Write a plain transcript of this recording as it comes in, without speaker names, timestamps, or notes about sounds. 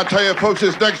I tell you, folks,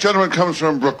 this next gentleman comes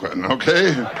from Brooklyn, okay?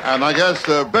 And I guess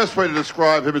the best way to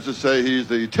describe him is to say he's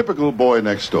the typical boy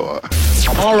next door.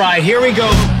 All right, here we go.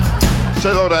 Say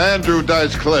hello to Andrew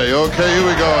Dice Clay. Okay, here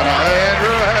we go now. Hey,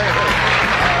 Andrew.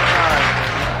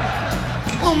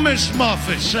 Hey. Well, Miss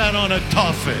Muffet sat on a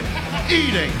toffee,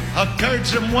 eating a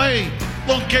curds and whey.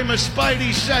 Long came a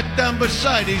Spidey, sat down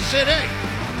beside. He said, "Hey,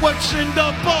 what's in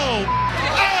the bowl?"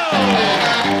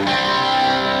 Oh!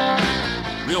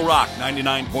 Real Rock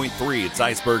 99.3, it's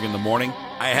Iceberg in the Morning.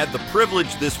 I had the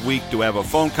privilege this week to have a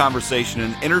phone conversation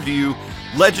and interview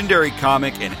legendary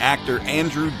comic and actor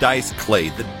Andrew Dice Clay.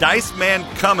 The Dice Man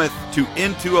cometh to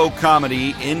N2O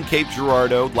Comedy in Cape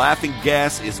Girardeau. Laughing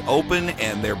Gas is open,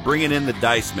 and they're bringing in the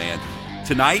Dice Man.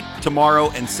 Tonight,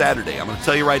 tomorrow, and Saturday. I'm going to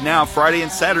tell you right now, Friday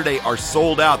and Saturday are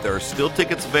sold out. There are still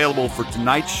tickets available for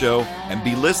tonight's show, and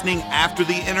be listening after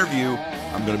the interview.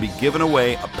 I'm going to be giving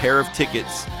away a pair of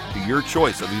tickets to your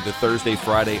choice of either Thursday,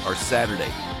 Friday, or Saturday.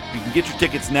 You can get your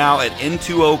tickets now at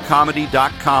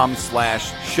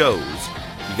n2ocomedy.com/shows.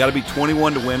 You got to be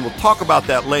 21 to win. We'll talk about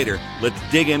that later. Let's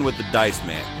dig in with the Dice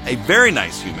Man, a very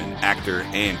nice human, actor,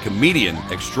 and comedian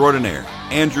extraordinaire,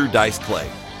 Andrew Dice Clay.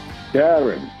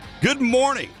 Darren. Good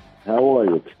morning. How are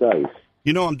you? It's Dice.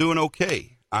 You know, I'm doing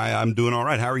okay. I'm doing all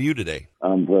right. How are you today?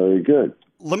 I'm very good.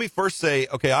 Let me first say,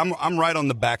 okay, I'm right on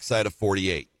the backside of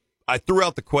 48. I threw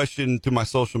out the question to my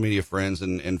social media friends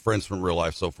and friends from real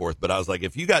life, so forth. But I was like,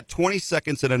 if you got 20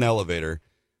 seconds in an elevator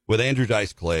with Andrew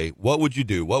Dice Clay, what would you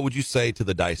do? What would you say to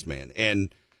the Dice Man?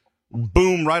 And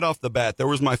boom, right off the bat, there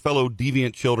was my fellow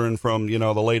deviant children from, the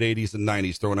late 80s and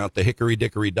 90s throwing out the hickory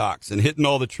dickory docks and hitting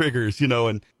all the triggers,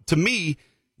 and to me,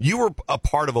 you were a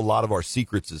part of a lot of our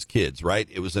secrets as kids, right?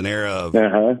 It was an era of,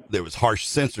 there was harsh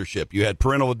censorship. You had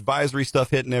parental advisory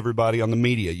stuff hitting everybody on the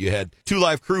media. You had Two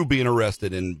Live Crew being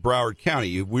arrested in Broward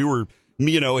County. We were,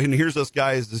 and here's us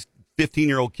guys, this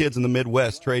 15-year-old kids in the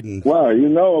Midwest trading. Wow, you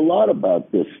know a lot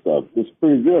about this stuff. It's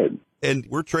pretty good. And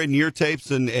we're trading your tapes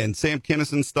and Sam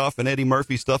Kinison stuff and Eddie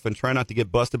Murphy stuff and trying not to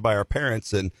get busted by our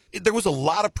parents. And there was a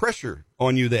lot of pressure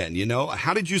on you then,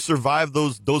 How did you survive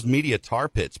those media tar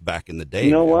pits back in the day?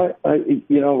 You know what?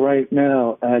 Right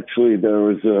now, actually,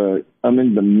 I'm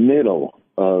in the middle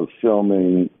of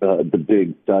filming the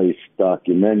big Dice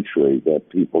documentary that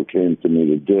people came to me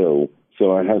to do.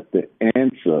 So I have to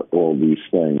answer all these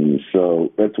things.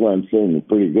 So that's why I'm saying I'm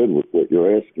pretty good with what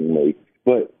you're asking me.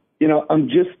 But I'm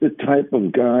just the type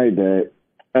of guy that,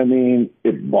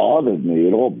 it bothered me.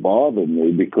 It all bothered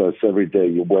me because every day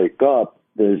you wake up,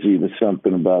 there's either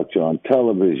something about you on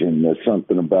television, there's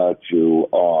something about you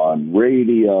on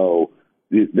radio,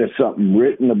 there's something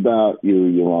written about you,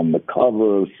 you're on the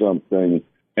cover of something,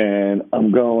 and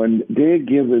I'm going, they're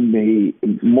giving me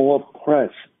more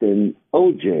press than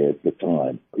OJ at the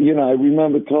time. I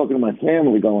remember talking to my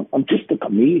family going, I'm just a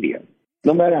comedian,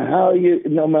 no matter how you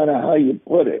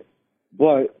put it.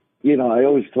 But, I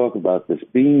always talk about this.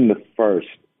 Being the first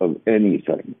of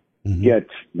anything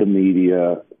gets the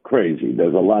media crazy.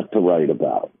 There's a lot to write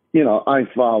about. I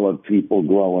followed people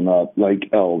growing up like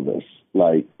Elvis,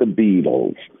 like the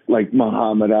Beatles, like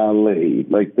Muhammad Ali,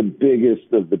 like the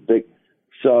biggest of the big.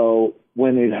 So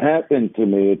when it happened to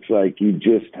me, it's like you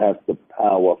just have to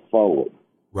power forward.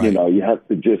 Right. You have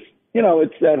to just,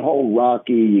 it's that whole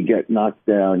Rocky, you get knocked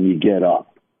down, you get up.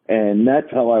 And that's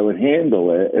how I would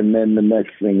handle it. And then the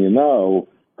next thing you know,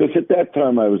 because at that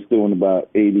time I was doing about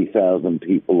 80,000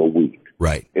 people a week.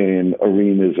 Right. In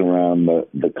arenas around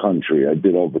the country. I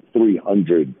did over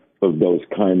 300 of those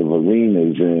kind of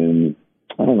arenas in,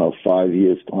 5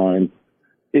 years' time.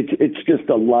 It's just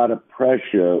a lot of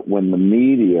pressure when the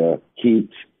media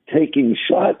keeps taking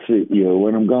shots at you.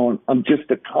 And I'm going, I'm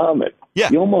just a comic.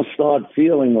 Yeah. You almost start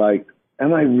feeling like,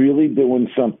 am I really doing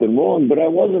something wrong? But I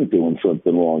wasn't doing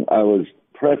something wrong. I was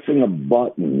pressing a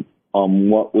button on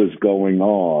what was going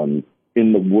on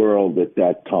in the world at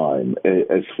that time,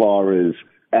 as far as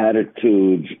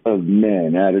attitudes of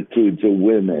men, attitudes of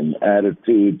women,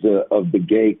 attitudes of the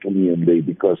gay community,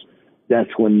 because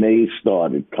that's when they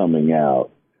started coming out.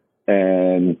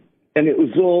 And it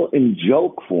was all in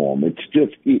joke form. It's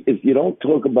just, if you don't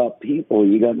talk about people,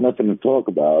 you got nothing to talk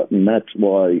about. And that's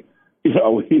why,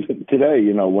 even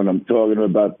today, when I'm talking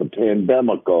about the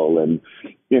pandemical and,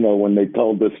 when they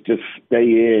told us just stay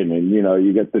in and,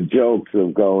 you get the jokes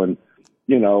of going,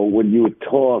 when you would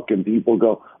talk and people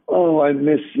go, oh, I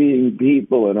miss seeing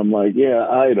people. And I'm like, yeah,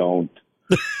 I don't,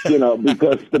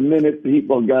 because the minute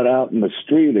people got out in the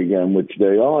street again, which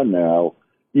they are now,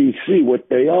 you see what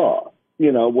they are,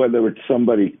 whether it's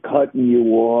somebody cutting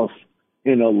you off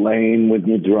in a lane when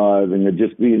you're driving or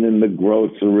just being in the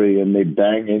grocery and they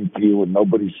bang into you and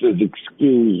nobody says,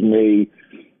 excuse me.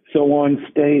 So on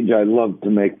stage, I love to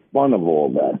make fun of all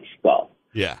that stuff.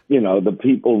 Yeah. You know, the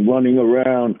people running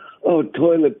around, oh,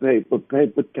 toilet paper,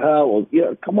 paper towels.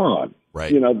 Yeah, come on.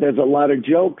 Right. You know, there's a lot of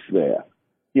jokes there.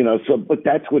 You know, so, but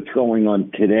that's what's going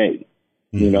on today.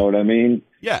 You know what I mean?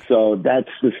 Yeah. So that's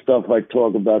the stuff I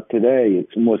talk about today.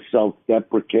 It's more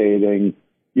self-deprecating,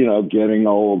 you know, getting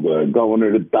older, going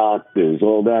to the doctors,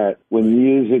 all that. When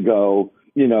years ago,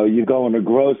 you know, you go into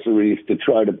groceries to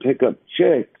try to pick up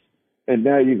chicks, and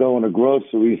now you go into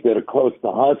groceries that are close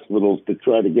to hospitals to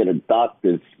try to get a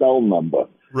doctor's cell number.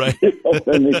 Right. You know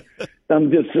what I mean?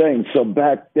 I'm just saying, so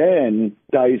back then,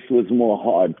 Dice was more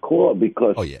hardcore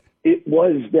because it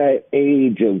was that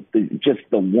age of just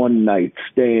the one-night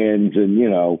stands. And, you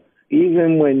know,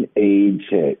 even when AIDS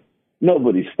hit,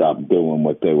 nobody stopped doing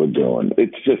what they were doing.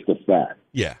 It's just a fact.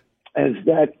 Yeah. As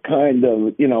that kind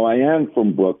of, you know, I am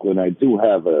from Brooklyn. I do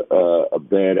have a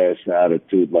badass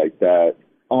attitude like that.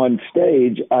 On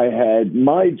stage, I had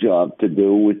my job to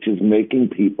do, which is making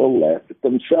people laugh at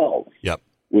themselves. Yep.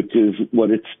 Which is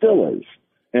what it still is.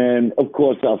 And, of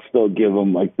course, I'll still give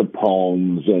them, like, the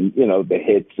poems and, you know, the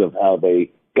hits of how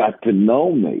they got to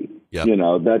know me. Yep. You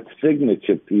know, that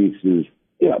signature piece is,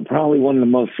 you know, probably one of the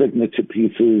most signature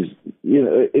pieces. You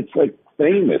know, it's, like,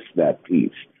 famous, that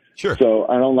piece. Sure. So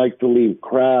I don't like to leave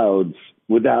crowds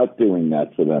without doing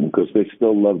that for them because they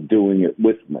still love doing it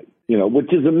with me, you know,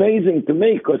 which is amazing to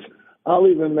me because I'll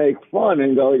even make fun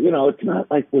and go, you know, it's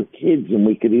not like we're kids and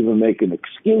we could even make an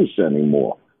excuse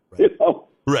anymore. Right. You know?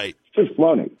 Right. It's just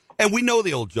funny. And we know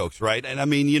the old jokes, right? And I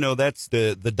mean, you know, that's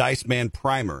the Dice Man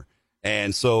primer.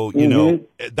 And so, you know,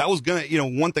 that was going to, you know,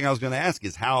 one thing I was going to ask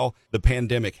is how the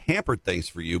pandemic hampered things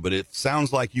for you. But it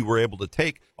sounds like you were able to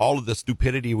take all of the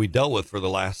stupidity we dealt with for the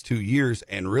last 2 years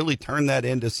and really turn that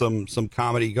into some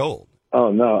comedy gold.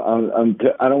 Oh, no,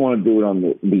 I don't want to do it on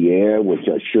the air, which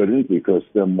I shouldn't because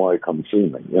then why come see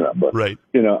me, you know. But, right.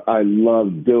 You know, I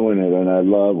love doing it, and I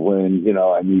love when, you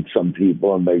know, I meet some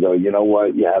people and they go, you know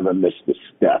what, you haven't missed a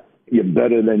step. You're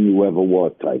better than you ever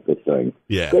were type of thing.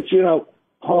 Yeah. But, you know,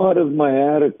 part of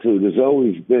my attitude has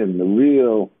always been the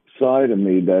real side of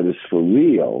me that is for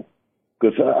real,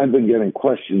 because I've been getting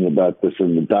questions about this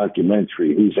in the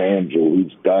documentary, who's Andrew,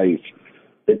 who's Dice.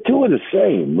 The two are the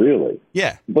same, really.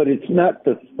 Yeah. But it's not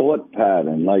the thought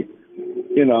pattern. Like,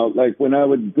 you know, like when I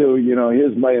would do, you know,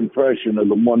 here's my impression of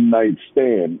the one-night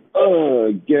stand.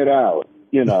 Get out.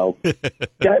 You know,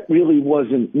 that really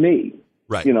wasn't me.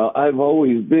 Right. You know, I've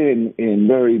always been in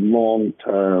very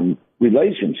long-term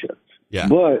relationships. Yeah.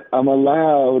 But I'm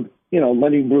allowed, you know,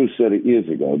 Lenny Bruce said it years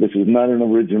ago. This is not an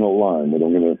original line, but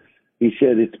he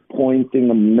said it's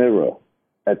pointing a mirror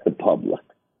at the public.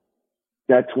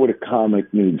 That's what a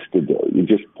comic needs to do. You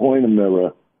just point a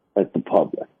mirror at the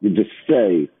public. You just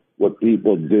say what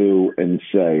people do and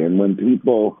say. And when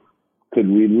people could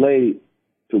relate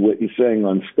to what you're saying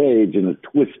on stage in a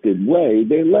twisted way,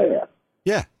 they laugh.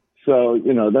 Yeah. So,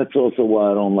 you know, that's also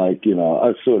why I don't like, you know,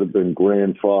 I've sort of been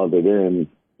grandfathered in,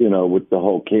 you know, with the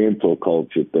whole cancel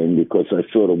culture thing because I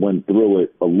sort of went through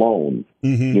it alone.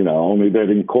 You know, only they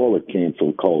didn't call it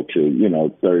cancel culture, you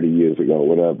know, 30 years ago or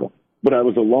whatever. But I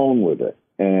was alone with it.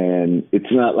 And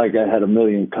it's not like I had a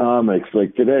million comics.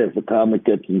 Like today, if a comic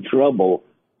gets in trouble,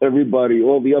 everybody,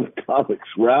 all the other comics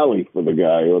rally for the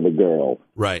guy or the girl.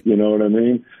 Right. You know what I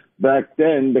mean? Back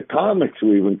then, the comics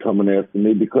were even coming after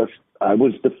me because I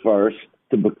was the first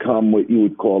to become what you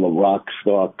would call a rock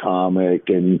star comic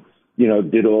and, you know,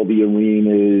 did all the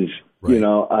arenas. Right.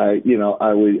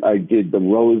 I did the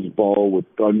Rose Bowl with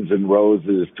Guns N'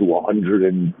 Roses to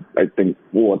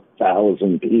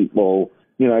 4,000 people.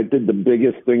 You know, I did the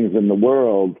biggest things in the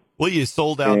world. Well, you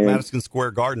sold out Madison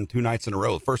Square Garden 2 nights in a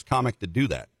row. First comic to do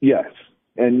that. Yes.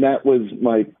 And that was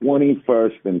my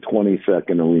 21st and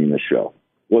 22nd arena show.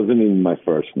 Wasn't even my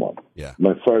first one. Yeah.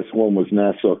 My first one was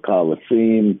Nassau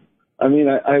Coliseum. I mean,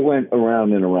 I went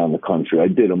around and around the country. I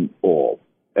did them all.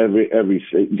 I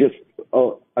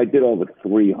did over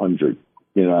 300.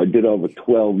 You know, I did over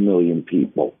 12 million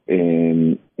people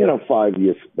in,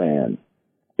 5-year span.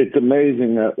 It's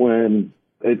amazing that when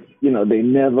they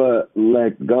never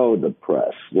let go of the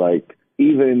press. Like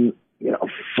even,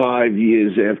 5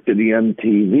 years after the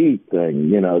MTV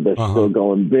thing, they're still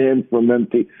going banned from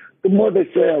MTV. The more they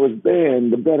say I was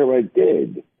banned, the better I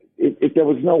did. There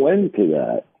was no end to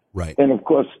that. Right. And, of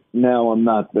course, now I'm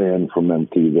not banned from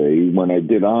MTV. When I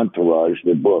did Entourage,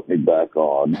 they brought me back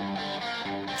on.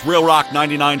 It's Real Rock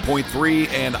 99.3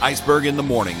 and Iceberg in the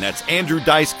Morning. That's Andrew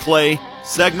Dice Clay.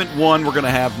 Segment 1, we're going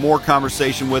to have more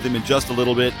conversation with him in just a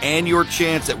little bit, and your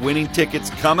chance at winning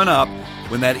tickets coming up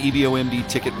when that EBOMD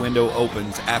ticket window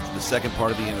opens after the second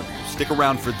part of the interview. Stick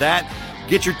around for that.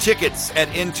 Get your tickets at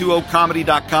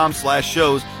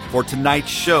n2ocomedy.com/shows for tonight's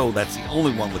show. That's the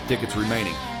only one with tickets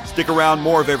remaining. Stick around,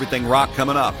 more of Everything Rock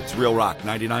coming up. It's Real Rock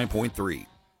 99.3.